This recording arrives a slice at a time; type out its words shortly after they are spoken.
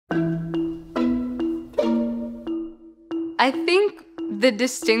I think the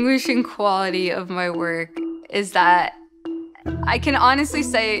distinguishing quality of my work is that I can honestly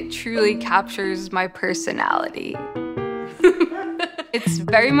say it truly captures my personality. It's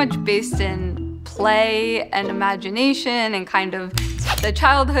very much based in play and imagination and kind of the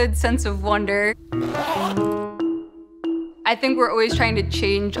childhood sense of wonder. I think we're always trying to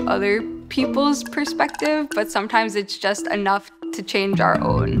change other people's perspective, but sometimes it's just enough to change our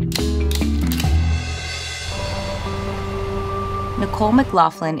own. Nicole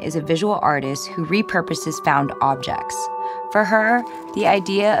McLaughlin is a visual artist who repurposes found objects. For her, the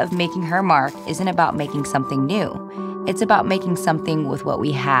idea of making her mark isn't about making something new. It's about making something with what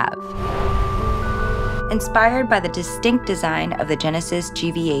we have. Inspired by the distinct design of the Genesis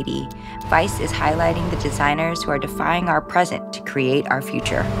GV80, Vice is highlighting the designers who are defying our present to create our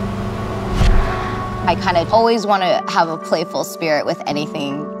future. I kind of always want to have a playful spirit with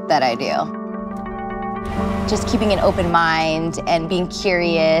anything that I do. Just keeping an open mind and being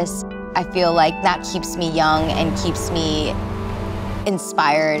curious, I feel like that keeps me young and keeps me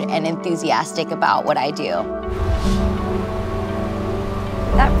inspired and enthusiastic about what I do.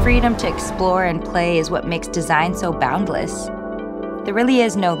 That freedom to explore and play is what makes design so boundless. There really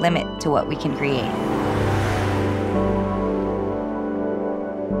is no limit to what we can create.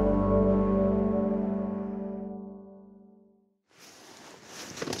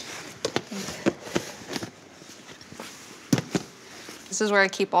 This is where I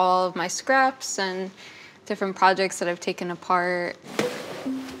keep all of my scraps and different projects that I've taken apart.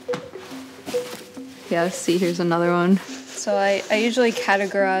 Yeah, see, here's another one. So I usually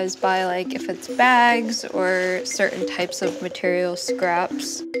categorize by like if it's bags or certain types of material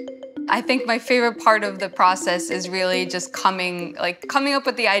scraps. I think my favorite part of the process is really just coming up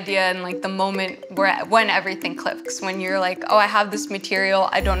with the idea and like the moment when everything clicks. When you're like, oh, I have this material,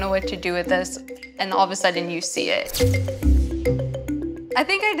 I don't know what to do with this, and all of a sudden you see it. I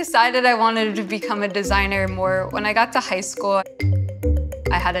think I decided I wanted to become a designer more when I got to high school.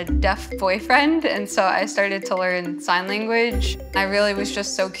 I had a deaf boyfriend, and so I started to learn sign language. I really was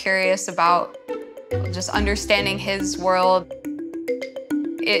just so curious about just understanding his world.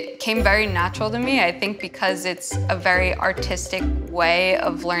 It came very natural to me, I think, because it's a very artistic way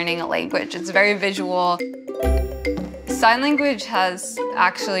of learning a language. It's very visual. Sign language has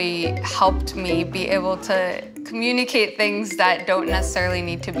actually helped me be able to communicate things that don't necessarily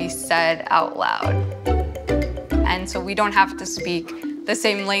need to be said out loud. And so we don't have to speak the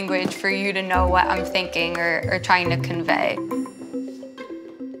same language for you to know what I'm thinking or trying to convey.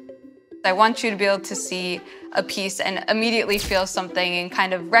 I want you to be able to see a piece and immediately feel something and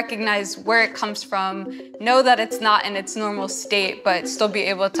kind of recognize where it comes from, know that it's not in its normal state, but still be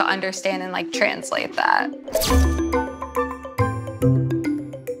able to understand and like translate that.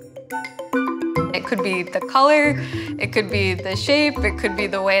 It could be the color, it could be the shape, it could be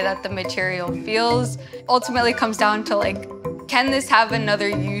the way that the material feels. Ultimately, it comes down to like, can this have another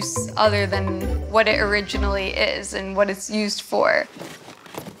use other than what it originally is and what it's used for?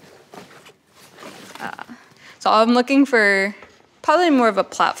 So I'm looking for probably more of a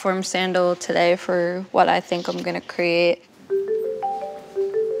platform sandal today for what I think I'm gonna create.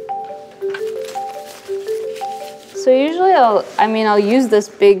 So usually I'll use this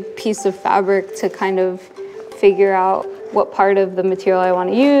big piece of fabric to kind of figure out what part of the material I want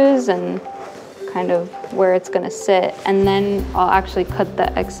to use and kind of where it's going to sit. And then I'll actually cut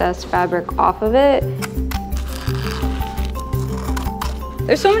the excess fabric off of it.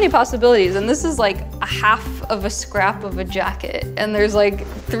 There's so many possibilities, and this is like a half of a scrap of a jacket, and there's like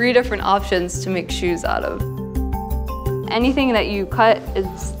 3 different options to make shoes out of. Anything that you cut,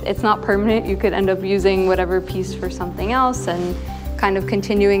 it's not permanent. You could end up using whatever piece for something else, and kind of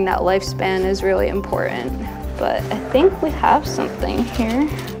continuing that lifespan is really important. But I think we have something here.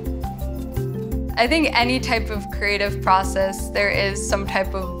 I think any type of creative process, there is some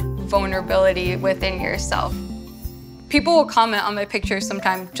type of vulnerability within yourself. People will comment on my pictures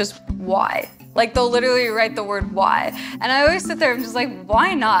sometimes, just why? Like they'll literally write the word why. And I always sit there and just like,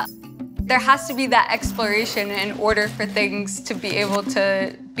 why not? There has to be that exploration in order for things to be able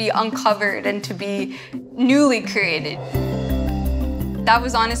to be uncovered and to be newly created. That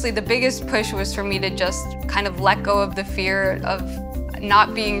was honestly the biggest push, was for me to just kind of let go of the fear of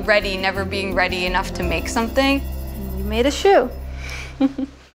not being ready, never being ready enough to make something. We made a shoe.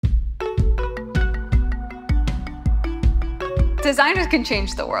 Designers can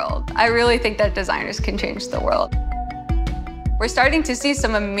change the world. I really think that designers can change the world. We're starting to see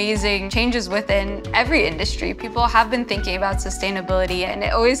some amazing changes within every industry. People have been thinking about sustainability, and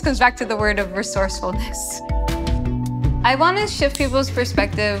it always comes back to the word of resourcefulness. I want to shift people's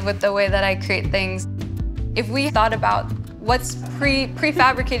perspective with the way that I create things. If we thought about what's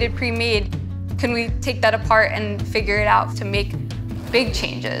prefabricated, pre-made, can we take that apart and figure it out to make big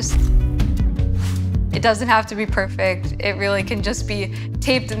changes? It doesn't have to be perfect. It really can just be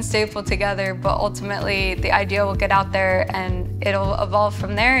taped and stapled together, but ultimately the idea will get out there and it'll evolve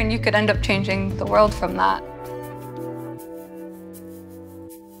from there, and you could end up changing the world from that.